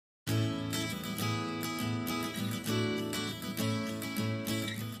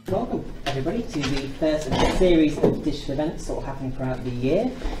Welcome everybody to the first of a series of digital events sort of happening throughout the year.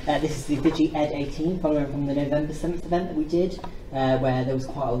 This is the Digi Ed 18, following from the November 7th event that we did, where there was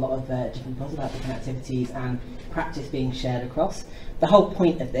quite a lot of different thoughts about different activities and practice being shared across. The whole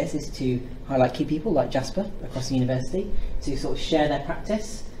point of this is to highlight key people like Jasper across the university to sort of share their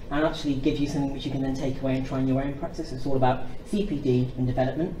practice and actually give you something which you can then take away and try in your own practice. It's all about CPD and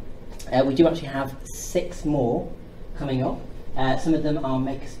development. We do actually have 6 more coming up. Some of them are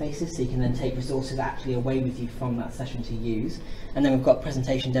maker spaces, so you can then take resources actually away with you from that session to use. And then we've got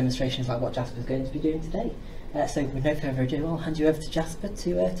presentation demonstrations like what Jasper's going to be doing today. So with no further ado, I'll hand you over to Jasper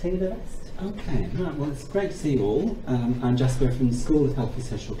to tell you the rest. Okay, right, well it's great to see you all. I'm Jasper from the School of Healthy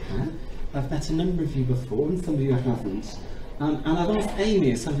Social Care. I've met a number of you before and some of you I haven't. And I've asked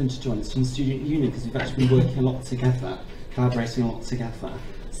Amy as something to join us from the Student Union because we've actually been working a lot together, collaborating a lot together.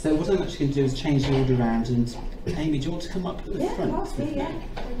 So what I'm actually going to do is change the order around, and Amy, do you want to come up at the front with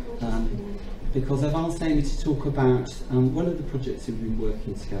me? Because I've asked Amy to talk about one of the projects we've been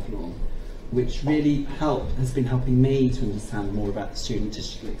working together on, which really has been helping me to understand more about the student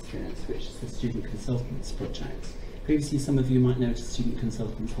digital experience, which is the Student Consultants project. Previously, some of you might know Student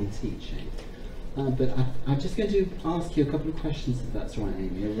Consultants on Teaching. But I'm just going to ask you a couple of questions, if that's right,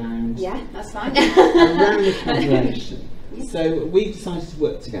 Amy, around... Yeah, that's fine. around the collaboration. So we've decided to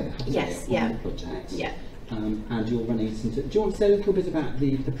work together, haven't we, on the project? Yeah. And you're running it into... Do you want to say a little bit about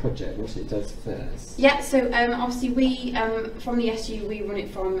the project, what it does first? Yeah, so obviously we, from the SU, we run it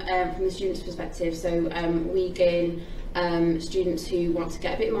from the students' perspective. So we gain students who want to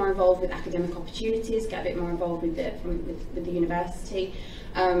get a bit more involved with academic opportunities, get a bit more involved with the university.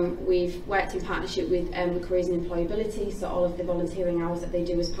 We've worked in partnership with Careers and Employability, so all of the volunteering hours that they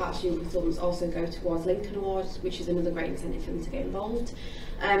do as part of Student Consultants also go towards Lincoln Awards, which is another great incentive for them to get involved.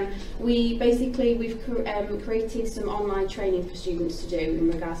 We've created some online training for students to do in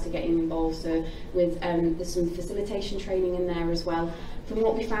regards to getting involved, so with there's some facilitation training in there as well. From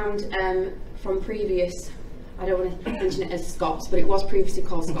what we found from previous, I don't want to mention it as Scots, but it was previously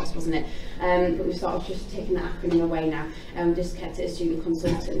called Scots, wasn't it? But we've sort of just taken that acronym away now and just kept it as Student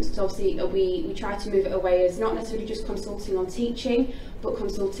Consultants. So obviously we try to move it away as not necessarily just consulting on teaching, but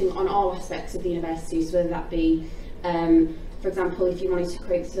consulting on all aspects of the university, so whether that be, for example, if you wanted to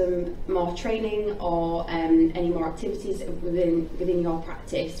create some more training or any more activities within your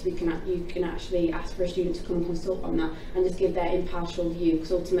practice, you can actually ask for a student to come and consult on that and just give their impartial view,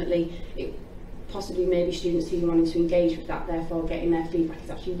 because ultimately possibly maybe students who are wanting to engage with that, therefore getting their feedback is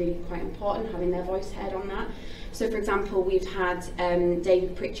actually really quite important, having their voice heard on that. So for example, we've had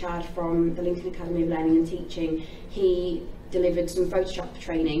David Pritchard from the Lincoln Academy of Learning and Teaching. He delivered some Photoshop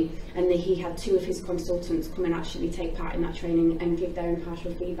training, and he had 2 of his consultants come and actually take part in that training and give their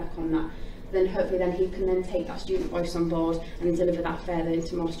impartial feedback on that. Then hopefully he can then take that student voice on board and deliver that further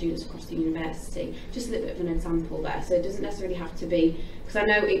into more students across the university. Just a little bit of an example there. So it doesn't necessarily have to be, because I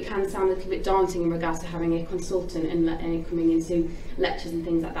know it can sound a little bit daunting in regards to having a consultant and coming into lectures and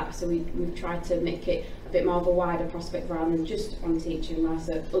things like that. So we've tried to make it a bit more of a wider prospect rather than just on teaching,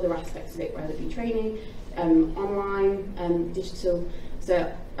 so other aspects of it, whether it be training, online, digital,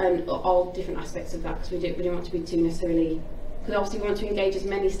 so all different aspects of that, because we don't want to be too necessarily, because obviously we want to engage as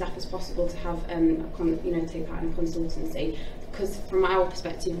many staff as possible to have take part in consultancy, because from our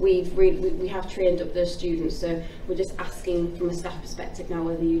perspective we have trained up those students, so we're just asking from a staff perspective now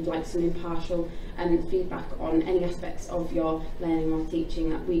whether you'd like some impartial feedback on any aspects of your learning or teaching,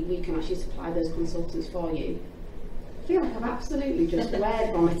 that we can actually supply those consultants for you. I feel like I've absolutely just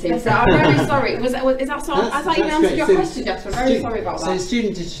word vomited, so I'm very sorry. Is that sort of, has that even answered your question, Jasper? I'm very sorry about that. So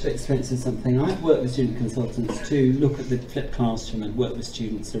student digital experience is something I've worked with student consultants to look at the flipped classroom and work with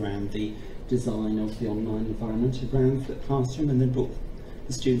students around the design of the online environment around the flipped classroom, and then brought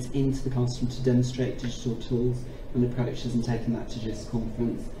the students into the classroom to demonstrate digital tools and approaches, and taken that to JIS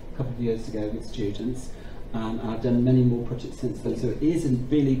conference a couple of years ago with students. I've done many more projects since then, so it is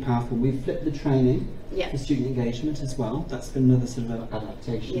really powerful. We've flipped the training for student engagement as well. That's been another sort of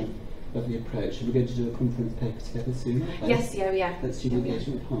adaptation of the approach. And we're going to do a conference paper together soon. Yes, yeah. That's student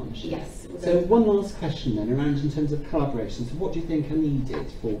engagement partnership. Yes. So one last question then, around in terms of collaboration. So what do you think are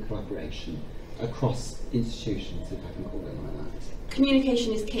needed for collaboration across institutions, if I can call them like that?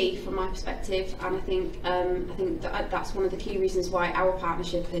 Communication is key from my perspective, and I think that's one of the key reasons why our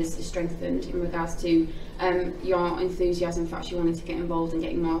partnership is strengthened in regards to your enthusiasm for actually wanting to get involved and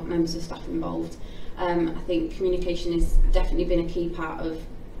getting more members of staff involved. I think communication has definitely been a key part of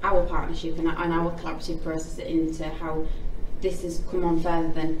our partnership and our collaborative process into how this has come on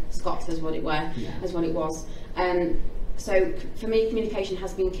further than Scots as what it was. So for me, communication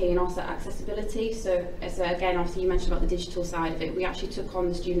has been key, and also accessibility. So again, obviously you mentioned about the digital side of it. We actually took on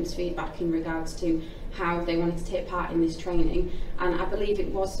the students' feedback in regards to how they wanted to take part in this training, and I believe it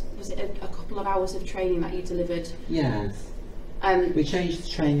was it a couple of hours of training that you delivered? Yes. We changed the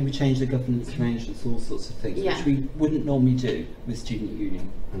training, we changed the governance arrangements, all sorts of things, which we wouldn't normally do with student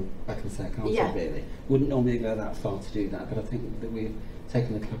union. And I can say, can't I really? Wouldn't normally go that far to do that, but I think that we've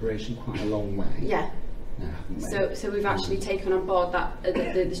taken the collaboration quite a long way. Yeah. No, so we've actually taken on board that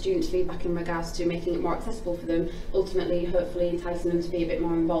the students' feedback in regards to making it more accessible for them, ultimately hopefully enticing them to be a bit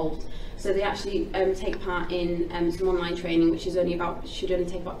more involved. So they actually take part in some online training, which is should only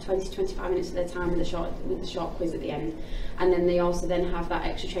take about 20 to 25 minutes of their time with the short quiz at the end. And then they also then have that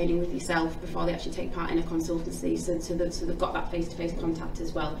extra training with yourself before they actually take part in a consultancy. So they've got that face-to-face contact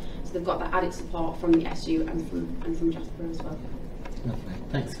as well. So they've got that added support from the SU and from Jasper as well. Lovely.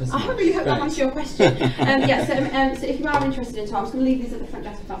 Thanks for I really hope that answers your question. So if you are interested in all, I'm just going to leave these at the front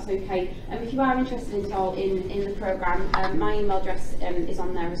desk if that's okay. If you are interested in all in the programme, my email address is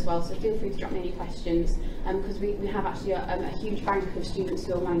on there as well, so feel free to drop me any questions, because we have actually a huge bank of students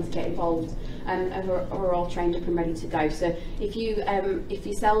who are wanting to get involved and who are all trained up and ready to go. So if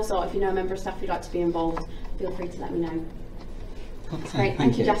yourselves or if you know a member of staff who'd like to be involved, feel free to let me know. Okay, Great,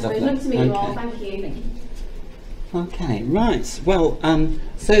 thank you, Jasper. It's lovely to meet you all. Thank you. Okay, right. Well,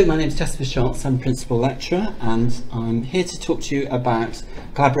 so my name is Jasper Shotts. I'm Principal Lecturer, and I'm here to talk to you about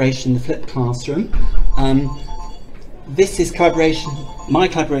collaboration in the flipped classroom. This is my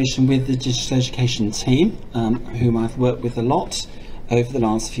collaboration with the digital education team, whom I've worked with a lot over the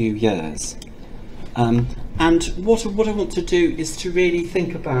last few years. And what I want to do is to really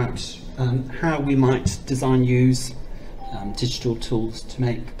think about how we might use digital tools to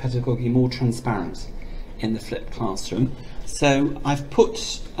make pedagogy more transparent in the flipped classroom. So I've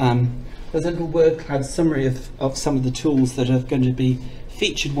put, there's a little word cloud summary of some of the tools that are going to be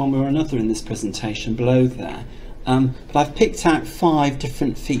featured one way or another in this presentation below there. But I've picked out 5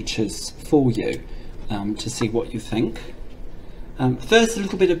 different features for you to see what you think. First, a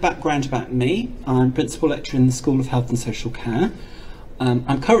little bit of background about me. I'm Principal Lecturer in the School of Health and Social Care.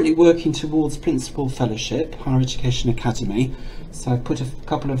 I'm currently working towards Principal Fellowship, Higher Education Academy, so I've put a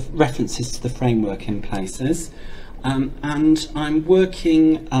couple of references to the framework in places. And I'm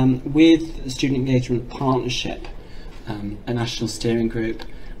working with the Student Engagement Partnership, a national steering group,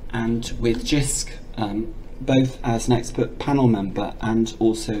 and with JISC, both as an expert panel member and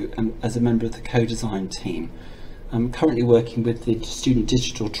also as a member of the co-design team. I'm currently working with the Student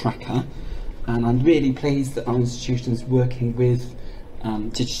Digital Tracker, and I'm really pleased that our institution is working with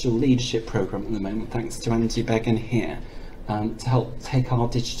Digital Leadership Programme at the moment, thanks to Andy Beggan here, to help take our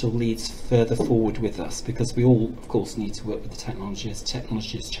digital leads further forward with us, because we all, of course, need to work with the technology as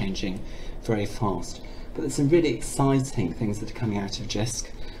technology is changing very fast. But there's some really exciting things that are coming out of JISC,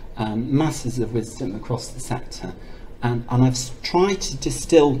 masses of wisdom across the sector, and I've tried to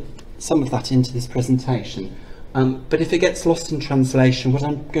distill some of that into this presentation. But if it gets lost in translation, what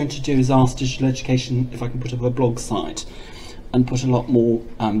I'm going to do is ask Digital Education if I can put up a blog site and put a lot more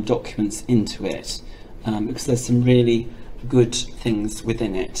documents into it, because there's some really good things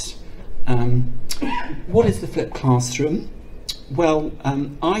within it. What is the flipped classroom? Well,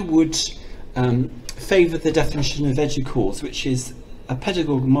 I would favour the definition of EduCourse, which is a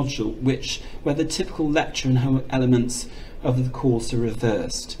pedagogical module where the typical lecture and elements of the course are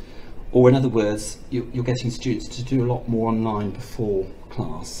reversed. Or in other words, you're getting students to do a lot more online before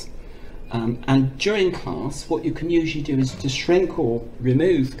class. And during class, what you can usually do is to shrink or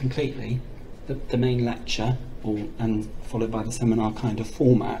remove completely the main lecture, and followed by the seminar kind of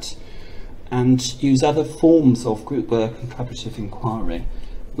format, and use other forms of group work and collaborative inquiry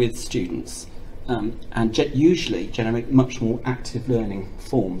with students, and usually generate much more active learning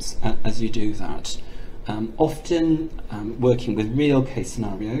forms as you do that. Often working with real case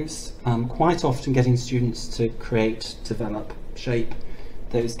scenarios, quite often getting students to create, develop, shape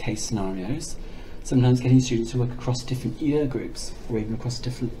those case scenarios, sometimes getting students to work across different year groups or even across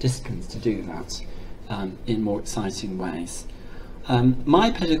different disciplines to do that in more exciting ways.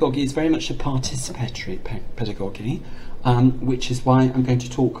 My pedagogy is very much a participatory pedagogy, which is why I'm going to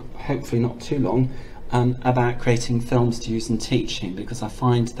talk, hopefully not too long, about creating films to use in teaching, because I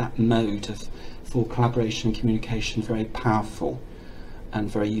find that mode for collaboration and communication very powerful and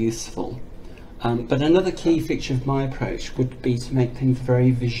very useful. But another key feature of my approach would be to make things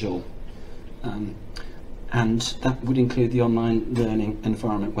very visual, and that would include the online learning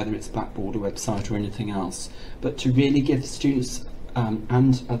environment, whether it's Blackboard or website or anything else, but to really give students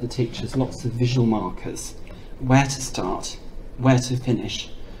and other teachers lots of visual markers, where to start, where to finish,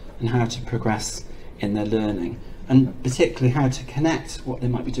 and how to progress in their learning. and particularly how to connect what they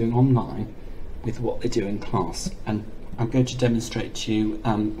might be doing online with what they do in class. And I'm going to demonstrate to you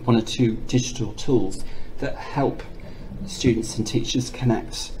one or two digital tools that help students and teachers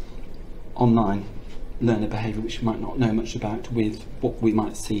connect online learner behaviour, which you might not know much about, with what we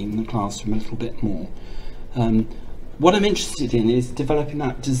might see in the classroom a little bit more. What I'm interested in is developing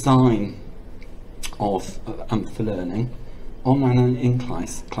that design of for learning online and in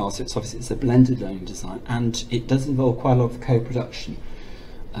class. It's a blended learning design, and it does involve quite a lot of co-production.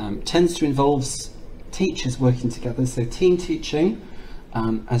 Tends to involve teachers working together, so team teaching.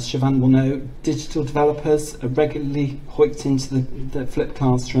 As Siobhan will know, digital developers are regularly hoiked into the flipped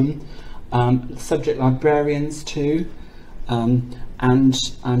classroom, subject librarians too, and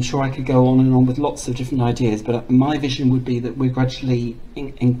I'm sure I could go on and on with lots of different ideas, but my vision would be that we're gradually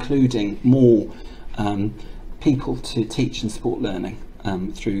including more people to teach and support learning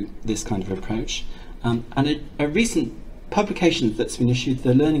through this kind of approach. And a recent publication that's been issued,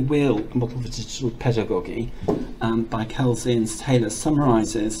 The Learning Wheel, a Model for Digital Pedagogy, by Kelsey and Taylor,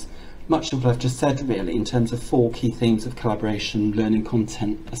 summarises much of what I've just said really in terms of 4 key themes of collaboration, learning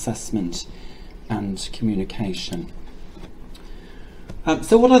content, assessment and communication.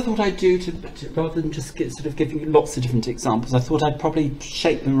 So what I thought I'd do to rather than just giving you lots of different examples, I thought I'd probably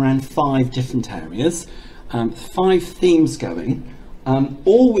shape them around 5 different areas, 5 themes going,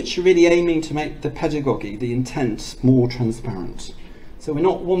 all which are really aiming to make the pedagogy, the intent, more transparent. So we're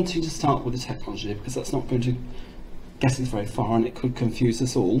not wanting to start with the technology because that's not going to get us very far and it could confuse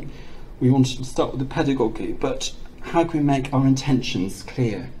us all. We wanted to start with the pedagogy, but how can we make our intentions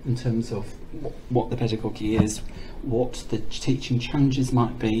clear in terms of what the pedagogy is, what the teaching challenges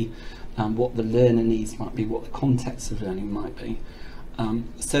might be, what the learner needs might be, what the context of learning might be.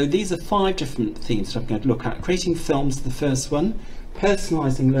 So these are 5 different themes that I'm going to look at. Creating films is the first one.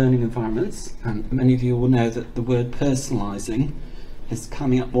 Personalising learning environments, and many of you will know that the word personalising is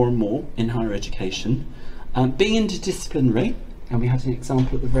coming up more and more in higher education. Being interdisciplinary, and we had an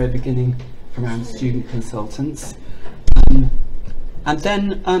example at the very beginning around student consultants. And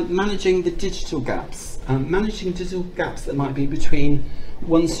then managing the digital gaps. Managing digital gaps that might be between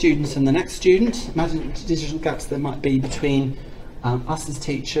one student and the next student, managing digital gaps that might be between us as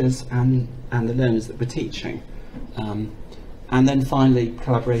teachers and the learners that we're teaching. And then finally,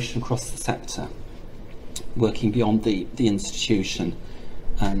 collaboration across the sector, working beyond the institution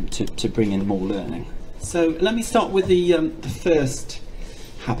to bring in more learning. So let me start with the first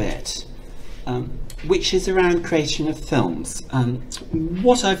habit, which is around creation of films.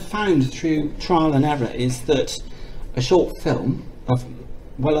 What I've found through trial and error is that a short film of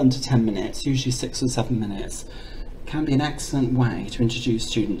well under 10 minutes, usually 6 or 7 minutes, can be an excellent way to introduce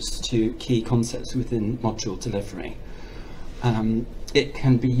students to key concepts within module delivery. It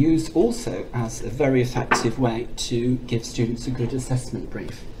can be used also as a very effective way to give students a good assessment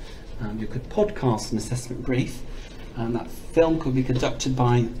brief. You could podcast an assessment brief, and that film could be conducted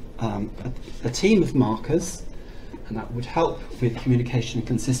by a team of markers, and that would help with communication and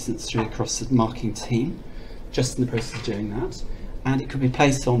consistency across the marking team, just in the process of doing that. And it could be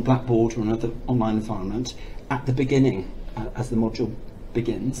placed on Blackboard or another online environment at the beginning as the module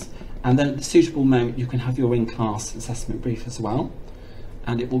begins, and then at the suitable moment you can have your in-class assessment brief as well,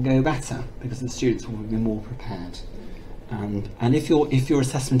 and it will go better because the students will be more prepared. And if your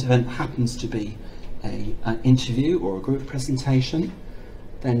assessment event happens to be an interview or a group presentation,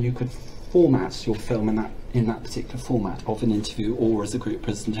 then you could format your film in that particular format of an interview or as a group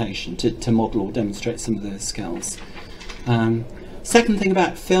presentation to model or demonstrate some of those skills. Second thing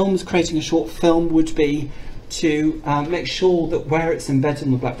about films, creating a short film, would be to make sure that where it's embedded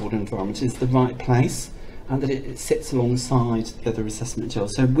in the Blackboard environment is the right place, and that it sits alongside the other assessment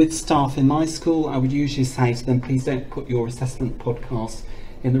materials. So with staff in my school, I would usually say to them, please don't put your assessment podcast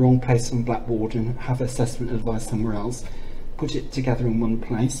in the wrong place on Blackboard and have assessment advice somewhere else. Put it together in one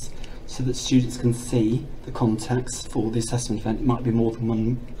place so that students can see the context for the assessment event. It might be more than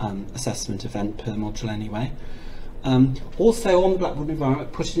one assessment event per module anyway. Also on the Blackboard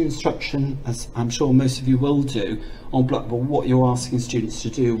environment, put an instruction, as I'm sure most of you will do, on Blackboard what you're asking students to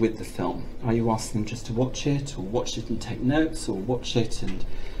do with the film. Are you asking them just to watch it, or watch it and take notes, or watch it and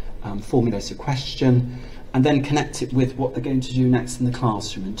formulate a question, and then connect it with what they're going to do next in the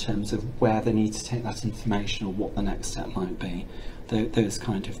classroom in terms of where they need to take that information or what the next step might be, those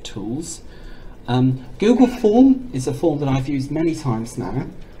kind of tools. Google Form is a form that I've used many times now.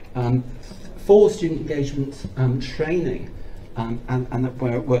 For student engagement training, and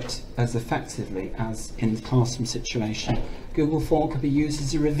where it works as effectively as in the classroom situation. Google Form can be used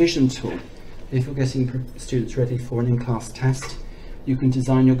as a revision tool. If you're getting students ready for an in-class test, you can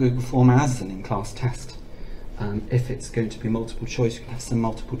design your Google Form as an in-class test. If it's going to be multiple choice, you can have some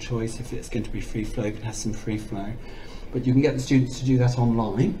multiple choice. If it's going to be free flow, you can have some free flow. But you can get the students to do that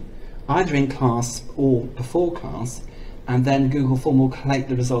online, either in class or before class, and then Google Form will collate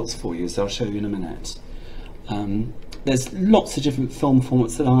the results for you, as I'll show you in a minute. There's lots of different film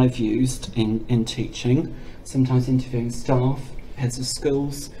formats that I've used in teaching, sometimes interviewing staff, heads of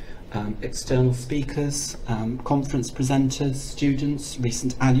schools, external speakers, conference presenters, students,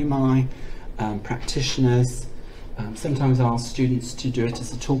 recent alumni, practitioners. Sometimes I ask students to do it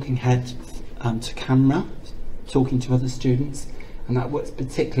as a talking head to camera, talking to other students, and that works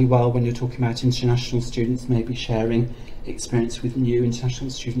particularly well when you're talking about international students, maybe sharing experience with new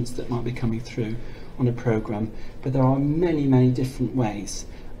international students that might be coming through on a programme. But there are many, many different ways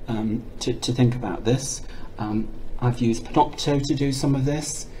to think about this. I've used Panopto to do some of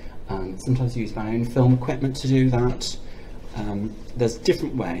this, sometimes use my own film equipment to do that. There's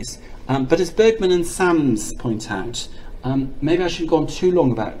different ways. But as Bergman and Sams point out, maybe I shouldn't go on too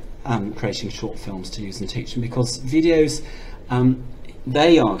long about creating short films to use in teaching, because videos,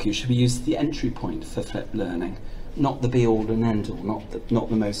 they argue, should be used as the entry point for flipped learning, not the be-all and end-all, not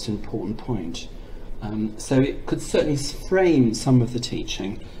the most important point. So it could certainly frame some of the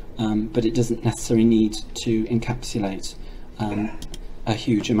teaching, but it doesn't necessarily need to encapsulate a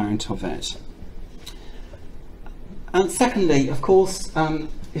huge amount of it. And secondly, of course,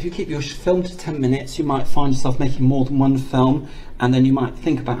 if you keep your film to 10 minutes, you might find yourself making more than one film, and then you might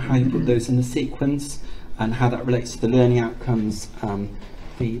think about how you put those in the sequence and how that relates to the learning outcomes,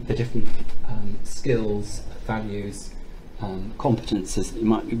 the different skills, values, competences that you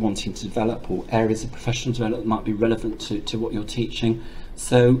might be wanting to develop, or areas of professional development that might be relevant to what you're teaching.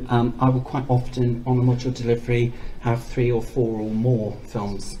 So I will quite often, on a module delivery, have 3 or 4 or more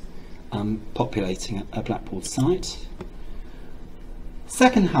films populating a Blackboard site.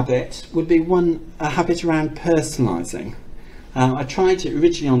 Second habit would be a habit around personalising. I tried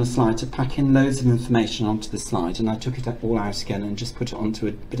originally on a slide to pack in loads of information onto the slide, and I took it all out again and just put it onto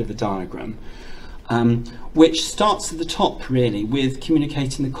a bit of a diagram, which starts at the top really with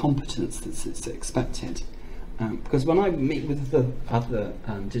communicating the competence that's expected. Because when I meet with the other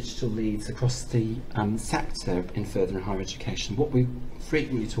digital leads across the sector in further and higher education, what we're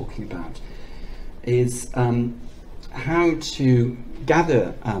frequently talking about is how to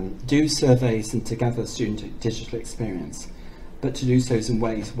gather, do surveys and to gather student digital experience, but to do so in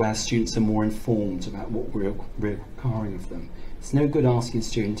ways where students are more informed about what we're requiring of them. It's no good asking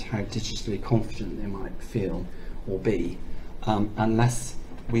students how digitally confident they might feel or be unless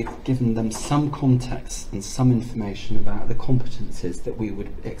we've given them some context and some information about the competencies that we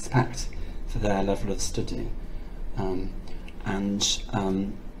would expect for their level of study, and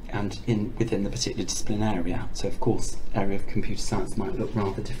within the particular discipline area. So of course, area of computer science might look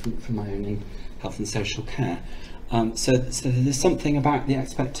rather different from my own in health and social care. So there's something about the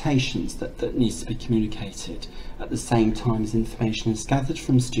expectations that needs to be communicated at the same time as information is gathered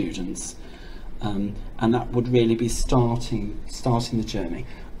from students, and that would really be starting the journey.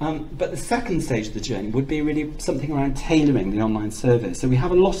 But the second stage of the journey would be really something around tailoring the online surveys. So we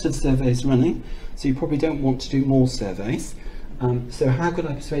have a lot of surveys running, so you probably don't want to do more surveys. So how could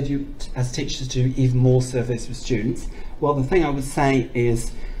I persuade you as teachers to do even more surveys with students? Well, the thing I would say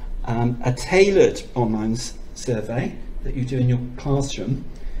is a tailored online survey that you do in your classroom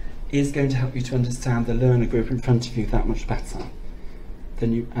is going to help you to understand the learner group in front of you that much better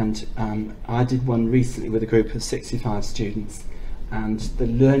than you. And I did one recently with a group of 65 students, and the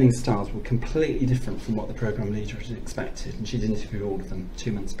learning styles were completely different from what the programme leader had expected, and she'd interviewed all of them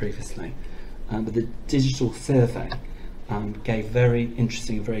 2 months previously. But the digital survey gave very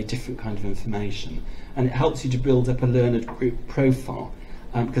interesting, very different kind of information, and it helps you to build up a learner group profile.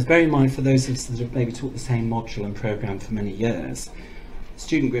 Because bear in mind, for those of us that have maybe taught the same module and programme for many years,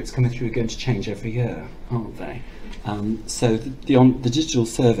 student groups coming through are going to change every year, aren't they? So the digital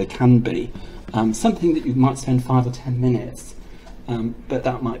survey can be something that you might spend 5 or 10 minutes, but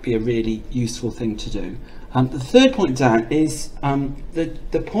that might be a really useful thing to do. The third point down is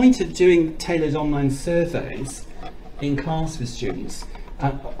the point of doing tailored online surveys in class with students.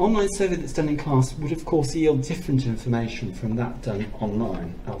 Online survey that's done in class would of course yield different information from that done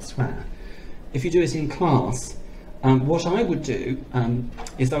online elsewhere. If you do it in class, what I would do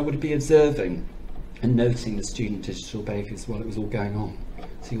is I would be observing and noting the student digital behaviours while it was all going on.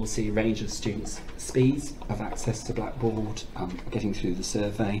 So you'll see a range of students' speeds of access to Blackboard, getting through the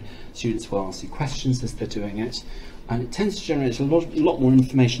survey. Students will ask you questions as they're doing it, and it tends to generate a lot more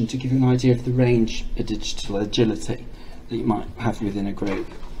information to give you an idea of the range of digital agility that you might have within a group.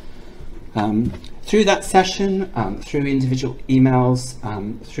 Through that session, through individual emails,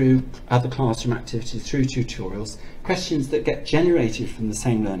 through other classroom activities, through tutorials, questions that get generated from the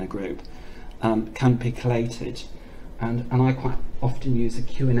same learner group can be collated. And I quite often use a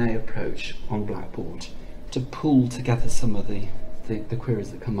Q&A approach on Blackboard to pull together some of the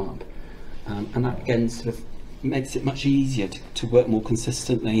queries that come up. And that again sort of makes it much easier to work more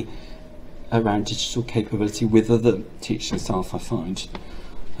consistently around digital capability with other teaching staff, I find.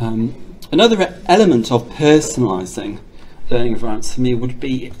 Another element of personalising learning environments for me would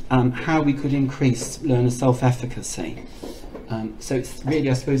be how we could increase learner self-efficacy. So it's really,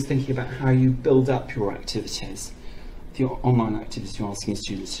 I suppose, thinking about how you build up your activities, your online activities you're asking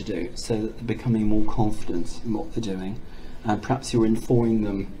students to do, so that they're becoming more confident in what they're doing. Perhaps you're informing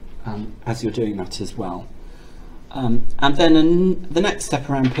them as you're doing that as well. And then the next step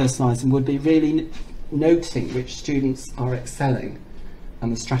around personalising would be really noting which students are excelling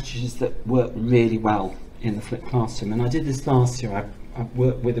and the strategies that work really well in the flipped classroom. And I did this last year. I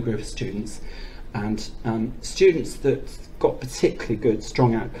worked with a group of students, and students that got particularly good,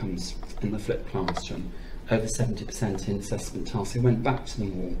 strong outcomes in the flipped classroom, over 70% in assessment tasks. I went back to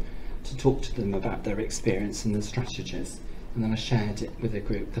them all to talk to them about their experience and their strategies, and then I shared it with a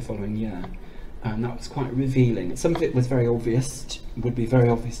group the following year. And that was quite revealing. Some of it was very obvious, would be very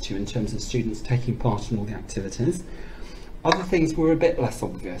obvious to you in terms of students taking part in all the activities. Other things were a bit less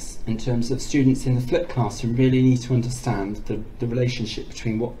obvious in terms of students in the flipped classroom really need to understand the relationship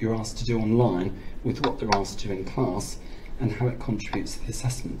between what you're asked to do online with what they're asked to do in class and how it contributes to the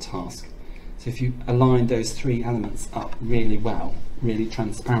assessment task. So if you align those three elements up really well, really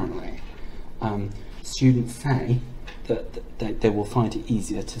transparently, students say that they will find it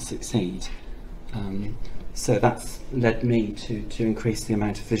easier to succeed. So that's led me to increase the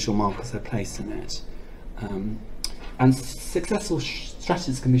amount of visual markers I place in it. And successful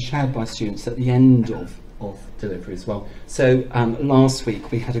strategies can be shared by students at the end of delivery as well. So last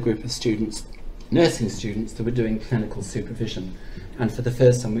week we had a group of students, nursing students, that were doing clinical supervision. And for the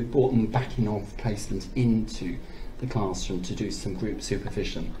first time we brought them back in of placement into the classroom to do some group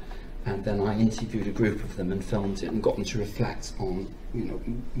supervision. And then I interviewed a group of them and filmed it and got them to reflect on, you know,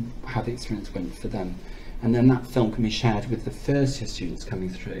 how the experience went for them. And then that film can be shared with the first year students coming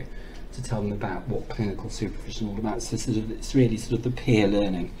through to tell them about what clinical supervision is all about. So it's really sort of the peer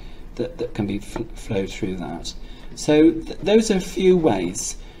learning that can be flowed through that. So those are a few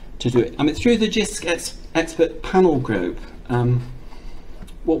ways to do it. I mean, through the JISC expert panel group,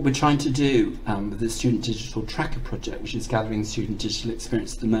 what we're trying to do with the Student Digital Tracker project, which is gathering student digital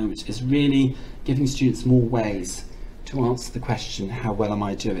experience at the moment, is really giving students more ways to answer the question, how well am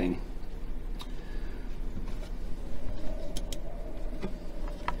I doing?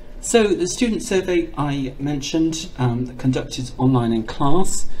 So the student survey I mentioned, conducted online in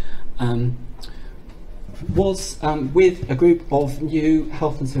class, was with a group of new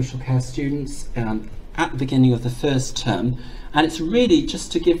health and social care students at the beginning of the first term, and it's really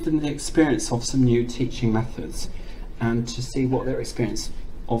just to give them the experience of some new teaching methods and to see what their experience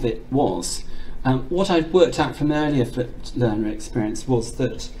of it was. What I'd worked out from earlier flipped learner experience was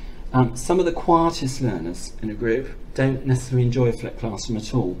that some of the quietest learners in a group don't necessarily enjoy a flipped classroom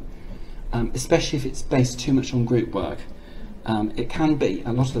at all, especially if it's based too much on group work. It can be,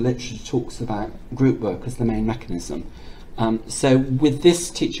 a lot of the literature talks about group work as the main mechanism. So with this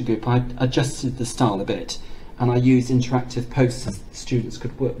teacher group I adjusted the style a bit, and I used interactive posters that students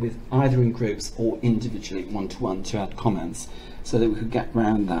could work with either in groups or individually, one-to-one, to add comments, so that we could get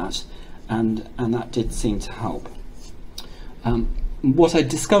around that, and that did seem to help. What I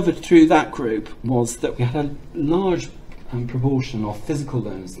discovered through that group was that we had a large proportion of physical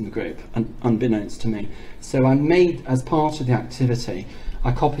learners in the group, unbeknownst to me. So I made, as part of the activity,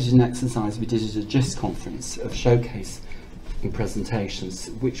 I copied an exercise we did at a GIST conference of showcase presentations,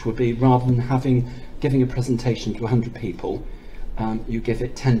 which would be, rather than giving a presentation to 100 people, you give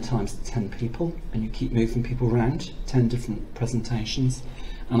it 10 times to 10 people, and you keep moving people around, 10 different presentations.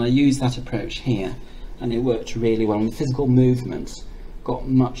 And I used that approach here, and it worked really well. And the physical movement got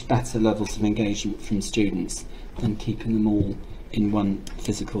much better levels of engagement from students than keeping them all in one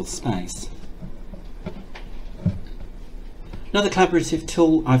physical space. Another collaborative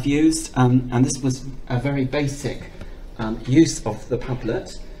tool I've used, and this was a very basic use of the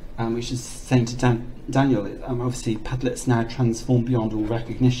Padlet, which is saying to Daniel, obviously Padlet's now transformed beyond all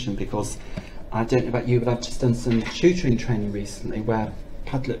recognition, because I don't know about you, but I've just done some tutoring training recently where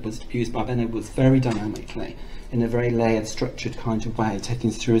Padlet was used by Ben Edwards very dynamically, in a very layered, structured kind of way, taking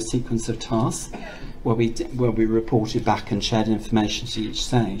us through a sequence of tasks where we reported back and shared information to each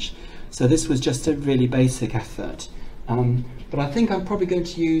stage. So this was just a really basic effort, But I think I'm probably going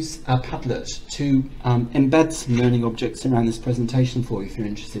to use Padlet to embed some learning objects around this presentation for you if you're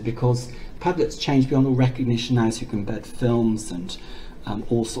interested, because Padlet's changed beyond all recognition now, so you can embed films and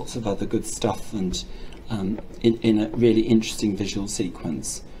all sorts of other good stuff, and in a really interesting visual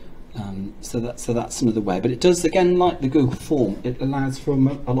sequence. So that's another way. But it does, again, like the Google form, it allows for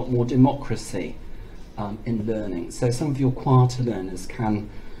a lot more democracy in learning. So some of your quieter learners can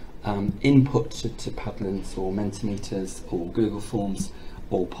input to Padlet or Mentimeters or Google Forms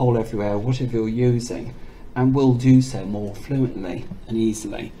or Poll Everywhere, whatever you're using, and will do so more fluently and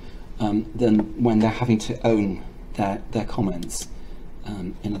easily than when they're having to own their comments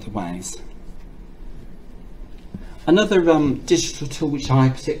in other ways. Another digital tool which I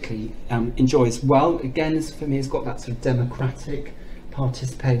particularly enjoy as well, again, for me, has got that sort of democratic,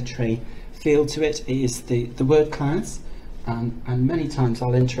 participatory feel to it, is the word clouds. And many times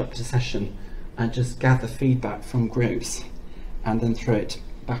I'll interrupt a session and just gather feedback from groups and then throw it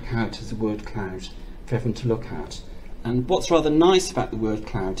back out as a word cloud for everyone to look at. And what's rather nice about the word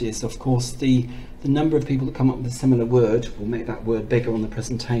cloud is, of course, the number of people that come up with a similar word will make that word bigger on the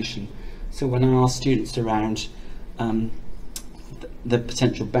presentation. So when I ask students around the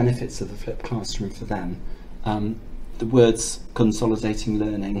potential benefits of the flipped classroom for them, the words consolidating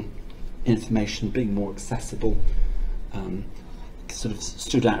learning, information being more accessible, sort of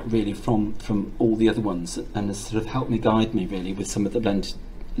stood out really from all the other ones, and has sort of helped me, guide me really with some of the blended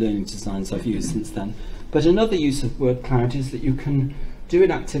learning designs I've used since then. But another use of word cloud is that you can do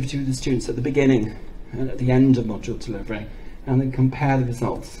an activity with the students at the beginning and at the end of module delivery, and then compare the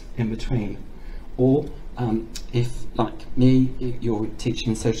results in between. Or if, like me, you're teaching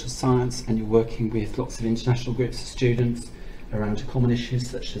in social science and you're working with lots of international groups of students around common issues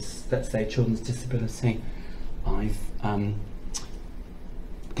such as, let's say, children's disability, I've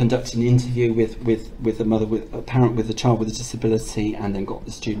conducted an interview with a parent with a child with a disability, and then got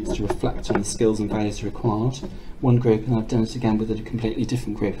the students to reflect on the skills and values required. One group, and I've done it again with a completely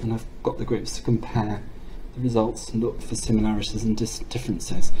different group, and I've got the groups to compare the results and look for similarities and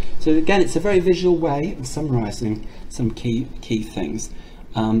differences. So again, it's a very visual way of summarising some key things,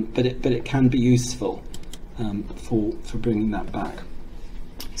 but it can be useful for bringing that back.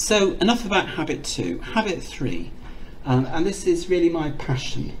 So enough about habit 2. Habit 3, and this is really my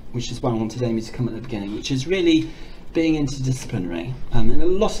passion, which is why I wanted Amy to come at the beginning, which is really being interdisciplinary. And a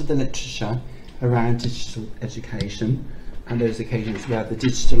lot of the literature around digital education and those occasions where the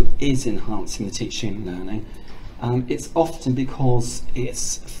digital is enhancing the teaching and learning, it's often because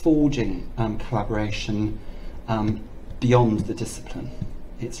it's forging collaboration beyond the discipline.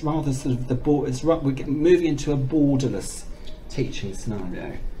 It's rather sort of we're moving into a borderless teaching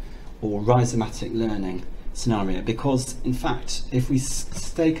scenario or rhizomatic learning scenario, because in fact if we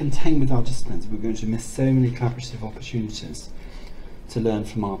stay contained with our disciplines, we're going to miss so many collaborative opportunities to learn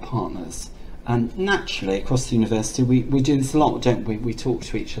from our partners. And naturally across the university we do this a lot, don't we? We talk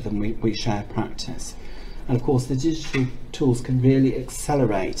to each other and we share practice, and of course the digital tools can really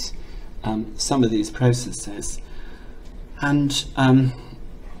accelerate some of these processes. And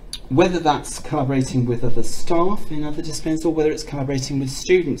whether that's collaborating with other staff in other disciplines or whether it's collaborating with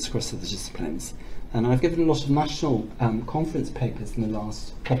students across other disciplines. And I've given a lot of national conference papers in the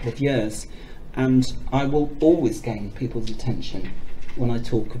last couple of years, and I will always gain people's attention when I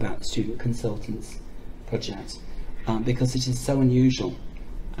talk about the Student Consultants project, because it is so unusual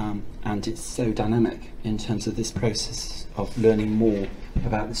and it's so dynamic in terms of this process of learning more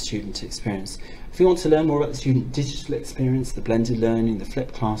about the student experience. If you want to learn more about the student digital experience, the blended learning, the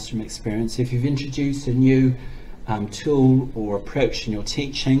flipped classroom experience, if you've introduced a new tool or approach in your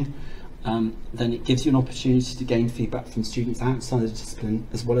teaching, then it gives you an opportunity to gain feedback from students outside the discipline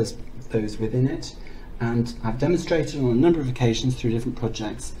as well as those within it. And I've demonstrated on a number of occasions through different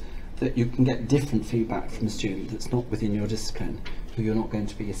projects that you can get different feedback from a student that's not within your discipline, who you're not going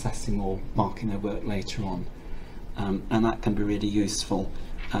to be assessing or marking their work later on. And that can be really useful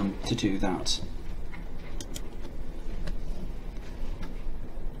to do that.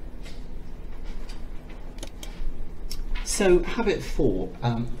 So habit 4,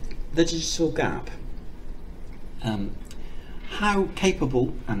 the digital gap. How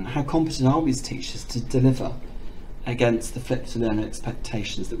capable and how competent are we as teachers to deliver against the flipped learner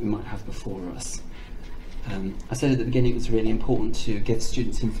expectations that we might have before us? I said at the beginning it was really important to give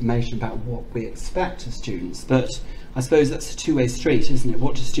students information about what we expect of students, but I suppose that's a two-way street, isn't it?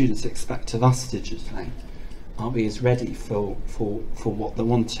 What do students expect of us digitally? Are we as ready for what they're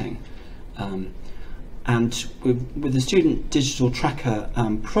wanting? And with the Student Digital Tracker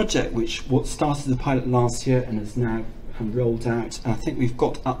project, which started the pilot last year and has now rolled out, I think we've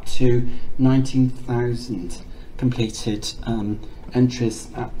got up to 19,000 completed entries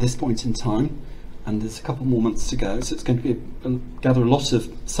at this point in time, and there's a couple more months to go, so it's going to be gather a lot of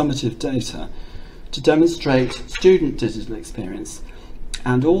summative data to demonstrate student digital experience,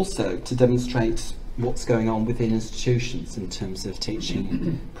 and also to demonstrate what's going on within institutions in terms of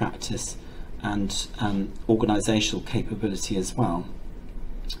teaching practice and organisational capability as well.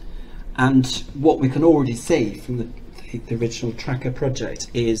 And what we can already see from the original tracker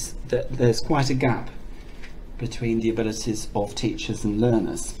project is that there's quite a gap between the abilities of teachers and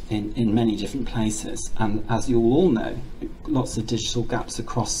learners in many different places, and as you all know, lots of digital gaps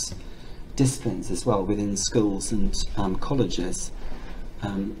across disciplines as well within schools and colleges.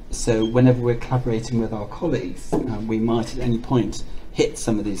 So whenever we're collaborating with our colleagues, we might at any point hit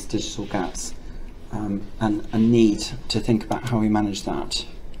some of these digital gaps and need to think about how we manage that.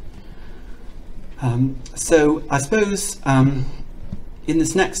 So I suppose in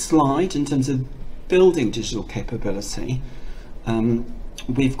this next slide, in terms of building digital capability,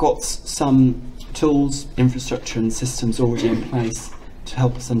 we've got some tools, infrastructure and systems already in place to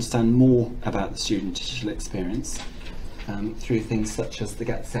help us understand more about the student digital experience through things such as the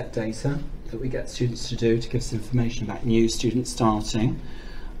get set data that we get students to do to give us information about new students starting.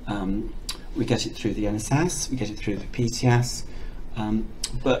 We get it through the NSS, we get it through the PTS,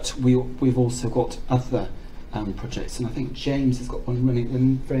 but we've also got other projects, and I think James has got one running at the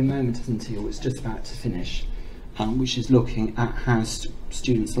very moment, hasn't he, or it's just about to finish, which is looking at how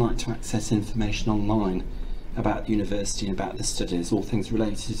students like to access information online about the university and about the studies, all things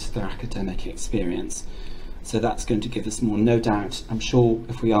related to their academic experience. So that's going to give us more, no doubt. I'm sure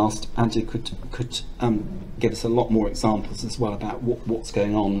if we asked, Andy could give us a lot more examples as well about what's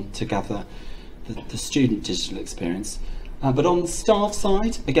going on to gather the student digital experience. But on the staff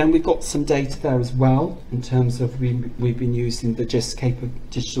side, again, we've got some data there as well, in terms of we've been using the GIST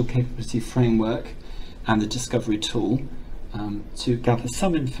digital capability framework and the discovery tool to gather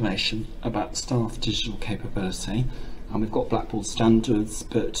some information about staff digital capability. And we've got Blackboard standards,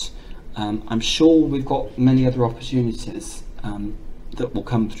 but I'm sure we've got many other opportunities that will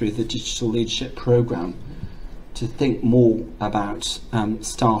come through the digital leadership programme to think more about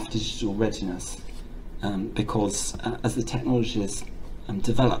staff digital readiness. Because as the technologies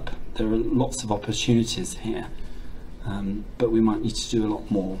develop, there are lots of opportunities here, but we might need to do a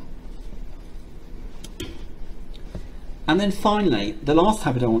lot more. And then finally, the last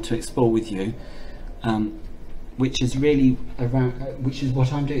habit I want to explore with you, which is really around, which is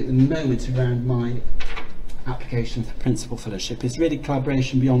what I'm doing at the moment around my application for Principal Fellowship, is really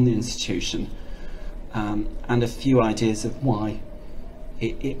collaboration beyond the institution, and a few ideas of why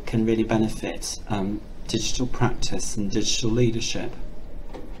it can really benefit digital practice and digital leadership.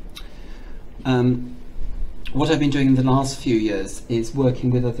 What I've been doing in the last few years is working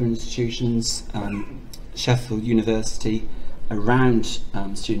with other institutions, Sheffield University, around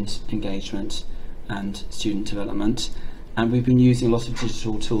student engagement and student development, and we've been using a lot of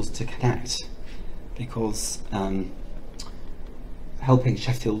digital tools to connect, because helping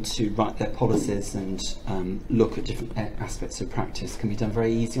Sheffield to write their policies and look at different aspects of practice can be done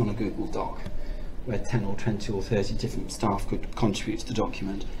very easy on a Google Doc, where 10 or 20 or 30 different staff could contribute to the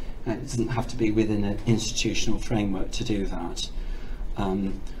document. And it doesn't have to be within an institutional framework to do that.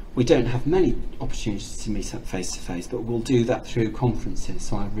 We don't have many opportunities to meet up face to face, but we'll do that through conferences.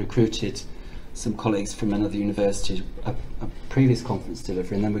 So I've recruited some colleagues from another university, a previous conference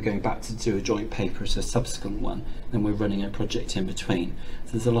delivery, and then we're going back to do a joint paper at a subsequent one, then we're running a project in between.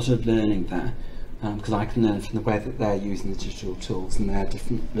 So there's a lot of learning there, because I can learn from the way that they're using the digital tools and their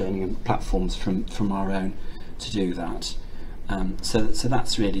different learning platforms from our own to do that. So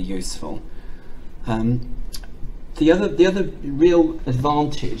that's really useful. The other real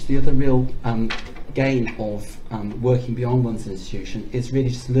advantage, the other real gain of working beyond one's institution is really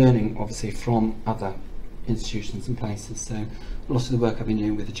just learning, obviously, from other institutions and places. So a lot of the work I've been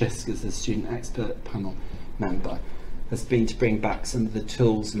doing with Jessica as a student expert panel member has been to bring back some of the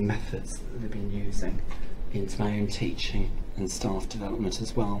tools and methods that they've been using into my own teaching and staff development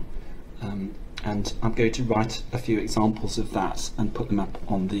as well. And I'm going to write a few examples of that and put them up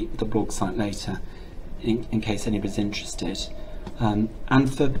on the blog site later in case anybody's interested. And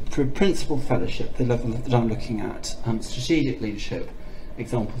for Principal Fellowship, the level that I'm looking at, strategic leadership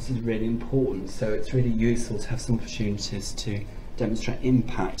examples is really important. So it's really useful to have some opportunities to demonstrate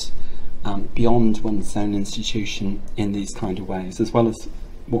impact beyond one's own institution in these kind of ways, as well as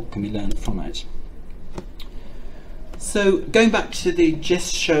what can be learned from it. So going back to the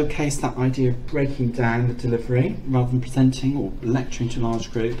GIST showcase, that idea of breaking down the delivery rather than presenting or lecturing to a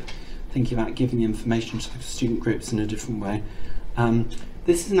large group, thinking about giving information to student groups in a different way.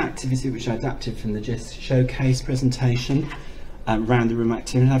 This is an activity which I adapted from the GIST showcase presentation, round the room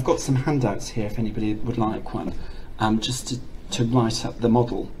activity. And I've got some handouts here if anybody would like one, just to write up the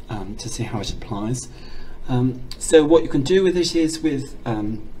model to see how it applies. So what you can do with it is, with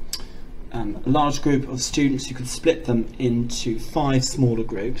a large group of students, you could split them into 5 smaller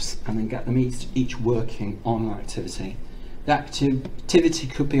groups and then get them each working on an activity. The activity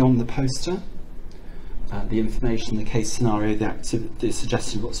could be on the poster, the information, the case scenario, the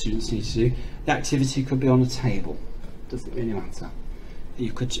suggestion of what students need to do. The activity could be on a table, doesn't really matter.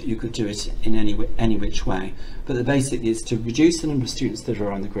 You could do it in any which way, but the basic is to reduce the number of students that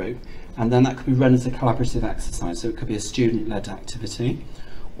are on the group, and then that could be run as a collaborative exercise. So it could be a student-led activity,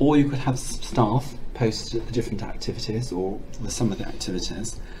 or you could have staff post the different activities or the sum of the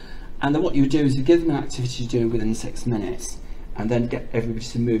activities. And then what you do is you give them an activity to do within 6 minutes, and then get everybody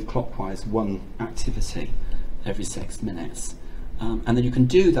to move clockwise one activity every 6 minutes. And then you can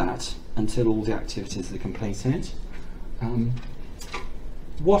do that until all the activities are completed.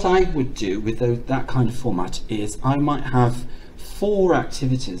 What I would do with that kind of format is I might have 4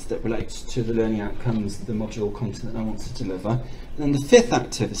 activities that relate to the learning outcomes, the module content that I want to deliver. And then the 5th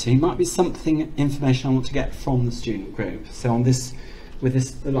activity might be information I want to get from the student group. So on this,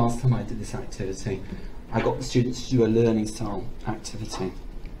 the last time I did this activity, I got the students to do a learning style activity.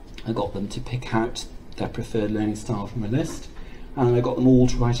 I got them to pick out their preferred learning style from a list, and I got them all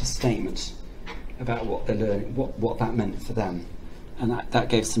to write a statement about what they're learning, what that meant for them. And that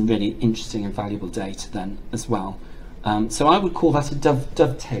gave some really interesting and valuable data then as well. So I would call that a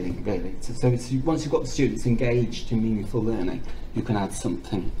dovetailing, really. So once you've got the students engaged in meaningful learning, you can add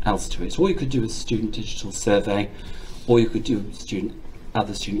something else to it. Or you could do a student digital survey, or you could do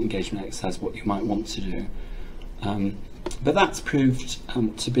other student engagement exercise, what you might want to do. But that's proved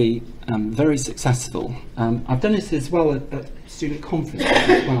to be very successful. I've done it as well at student conferences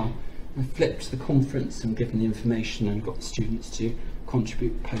as well. I flipped the conference and given the information and got the students to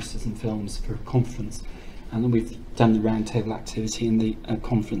contribute posters and films for a conference. And then we've done the roundtable activity in the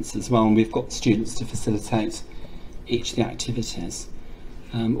conference as well, and we've got students to facilitate each of the activities.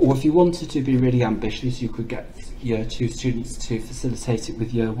 Or if you wanted to be really ambitious, you could get Year 2 students to facilitate it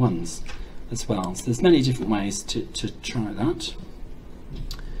with Year 1s as well. So there's many different ways to try that.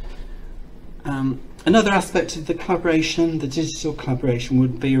 Another aspect of the collaboration, the digital collaboration,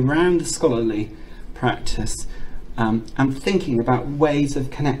 would be around the scholarly practice, and thinking about ways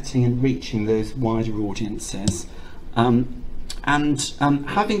of connecting and reaching those wider audiences, and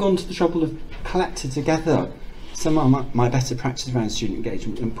having gone to the trouble of collecting together some of my better practice around student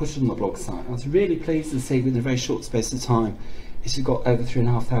engagement and put it on the blog site. I was really pleased to see within a very short space of time it had got over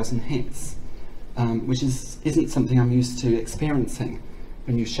 3,500 hits, which isn't something I'm used to experiencing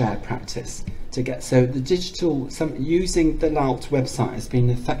when you share practice to get. So the using the LALT website has been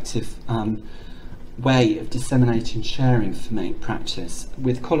an effective way of disseminating and sharing for me practice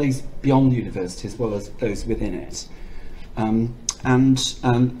with colleagues beyond the university as well as those within it.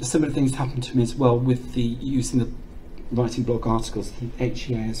 Similar things happened to me as well with using the writing blog articles, the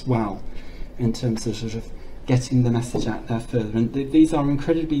HEA as well, in terms of sort of getting the message out there further. And these are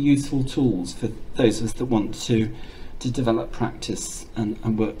incredibly useful tools for those of us that want to develop practice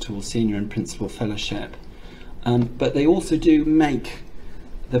and work towards senior and principal fellowship. But they also do make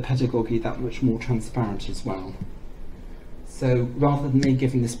the pedagogy that much more transparent as well. So rather than me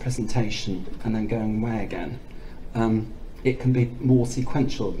giving this presentation and then going away again, it can be more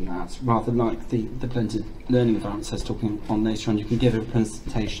sequential than that, rather like the blended learning environments I was talking on later on. You can give a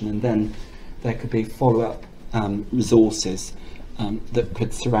presentation and then there could be follow-up resources that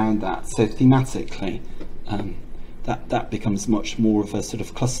could surround that. So thematically, that becomes much more of a sort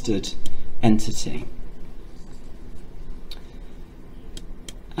of clustered entity.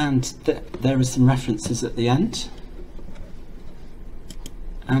 And there are some references at the end.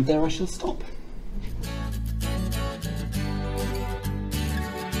 And there I shall stop.